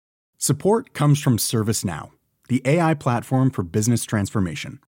Support comes from ServiceNow, the AI platform for business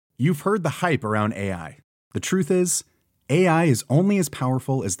transformation. You've heard the hype around AI. The truth is, AI is only as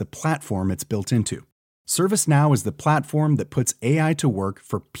powerful as the platform it's built into. ServiceNow is the platform that puts AI to work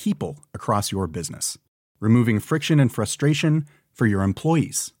for people across your business, removing friction and frustration for your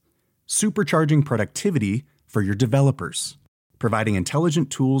employees, supercharging productivity for your developers, providing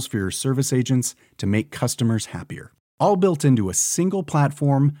intelligent tools for your service agents to make customers happier. All built into a single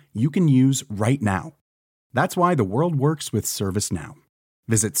platform you can use right now. That's why the world works with ServiceNow.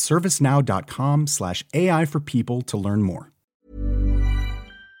 Visit servicenow.com/AI for people to learn more.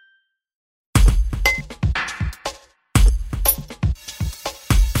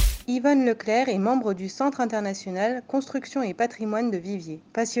 Yvonne Leclerc est membre du Centre international Construction et patrimoine de Viviers.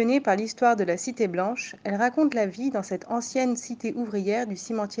 Passionnée par l'histoire de la Cité Blanche, elle raconte la vie dans cette ancienne cité ouvrière du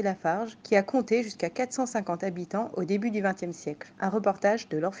cimentier Lafarge qui a compté jusqu'à 450 habitants au début du XXe siècle. Un reportage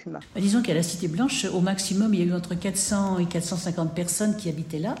de Laure Fumat. Disons qu'à la Cité Blanche, au maximum, il y a eu entre 400 et 450 personnes qui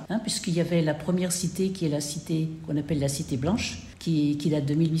habitaient là, puisqu'il y avait la première cité qui est la cité qu'on appelle la Cité Blanche, qui date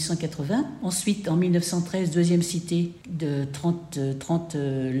de 1880. Ensuite, en 1913, deuxième cité de 30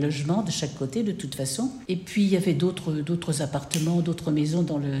 logements de chaque côté, de toute façon. Et puis, il y avait d'autres appartements, d'autres maisons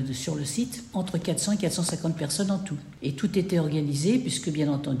sur le site, entre 400 et 450 personnes en tout. Et tout était organisé, puisque,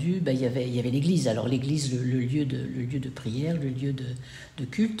 bien entendu, il y avait l'église. Alors, l'église, le lieu de prière, le lieu de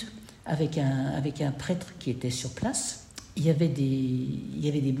culte, avec un prêtre qui était sur place. Il y avait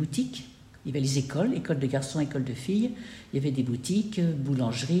des boutiques. Il y avait les écoles de garçons, écoles de filles. Il y avait des boutiques,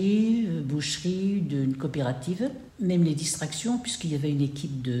 boulangerie, boucherie, une coopérative. Même les distractions, puisqu'il y avait une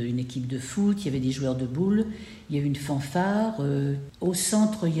équipe de foot, il y avait des joueurs de boules, il y avait une fanfare. Au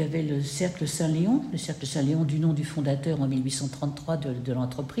centre, il y avait le Cercle Saint-Léon du nom du fondateur en 1833 de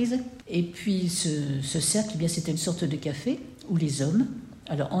l'entreprise. Et puis ce cercle, c'était une sorte de café où les hommes,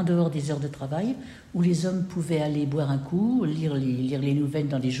 alors en dehors des heures de travail, où les hommes pouvaient aller boire un coup, lire les nouvelles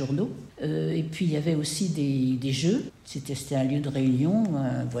dans les journaux. Et puis il y avait aussi des jeux, c'était un lieu de réunion,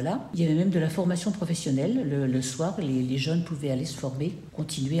 voilà. Il y avait même de la formation professionnelle. Le soir, les jeunes pouvaient aller se former,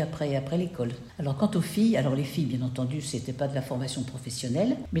 continuer après l'école. Alors quant aux filles, alors les filles, bien entendu, c'était pas de la formation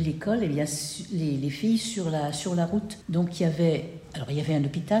professionnelle, mais l'école, les filles sur la route. Donc il y avait un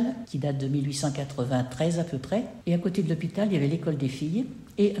hôpital qui date de 1893 à peu près, et à côté de l'hôpital, il y avait l'école des filles.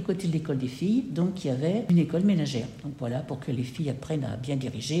 Et à côté de l'école des filles, donc, il y avait une école ménagère. Donc voilà, pour que les filles apprennent à bien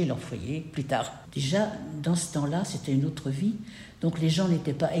diriger leur foyer plus tard. Déjà, dans ce temps-là, c'était une autre vie. Donc les gens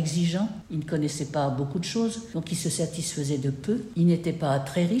n'étaient pas exigeants, ils ne connaissaient pas beaucoup de choses, donc ils se satisfaisaient de peu. Ils n'étaient pas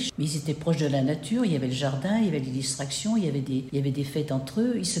très riches, mais ils étaient proches de la nature, il y avait le jardin, il y avait des distractions, il y avait des fêtes entre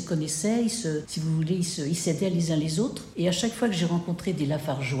eux, ils se connaissaient, ils s'aidaient les uns les autres. Et à chaque fois que j'ai rencontré des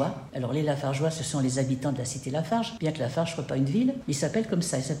Lafargeois, alors les Lafargeois, ce sont les habitants de la cité Lafarge, bien que Lafarge ne soit pas une ville, ils s'appellent comme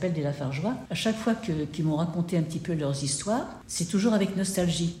ça, ils s'appellent des Lafargeois. À chaque fois qu'ils m'ont raconté un petit peu leurs histoires, c'est toujours avec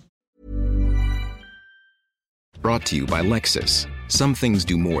nostalgie. Brought to you by Lexus. Some things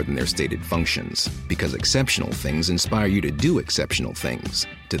do more than their stated functions, because exceptional things inspire you to do exceptional things.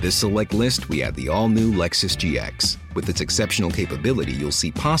 To this select list, we add the all-new Lexus GX. With its exceptional capability, you'll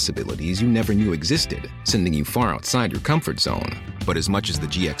see possibilities you never knew existed, sending you far outside your comfort zone. But as much as the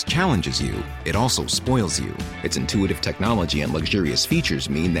GX challenges you, it also spoils you. Its intuitive technology and luxurious features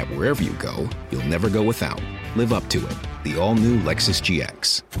mean that wherever you go, you'll never go without. Live up to it. The all-new Lexus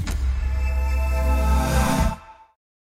GX.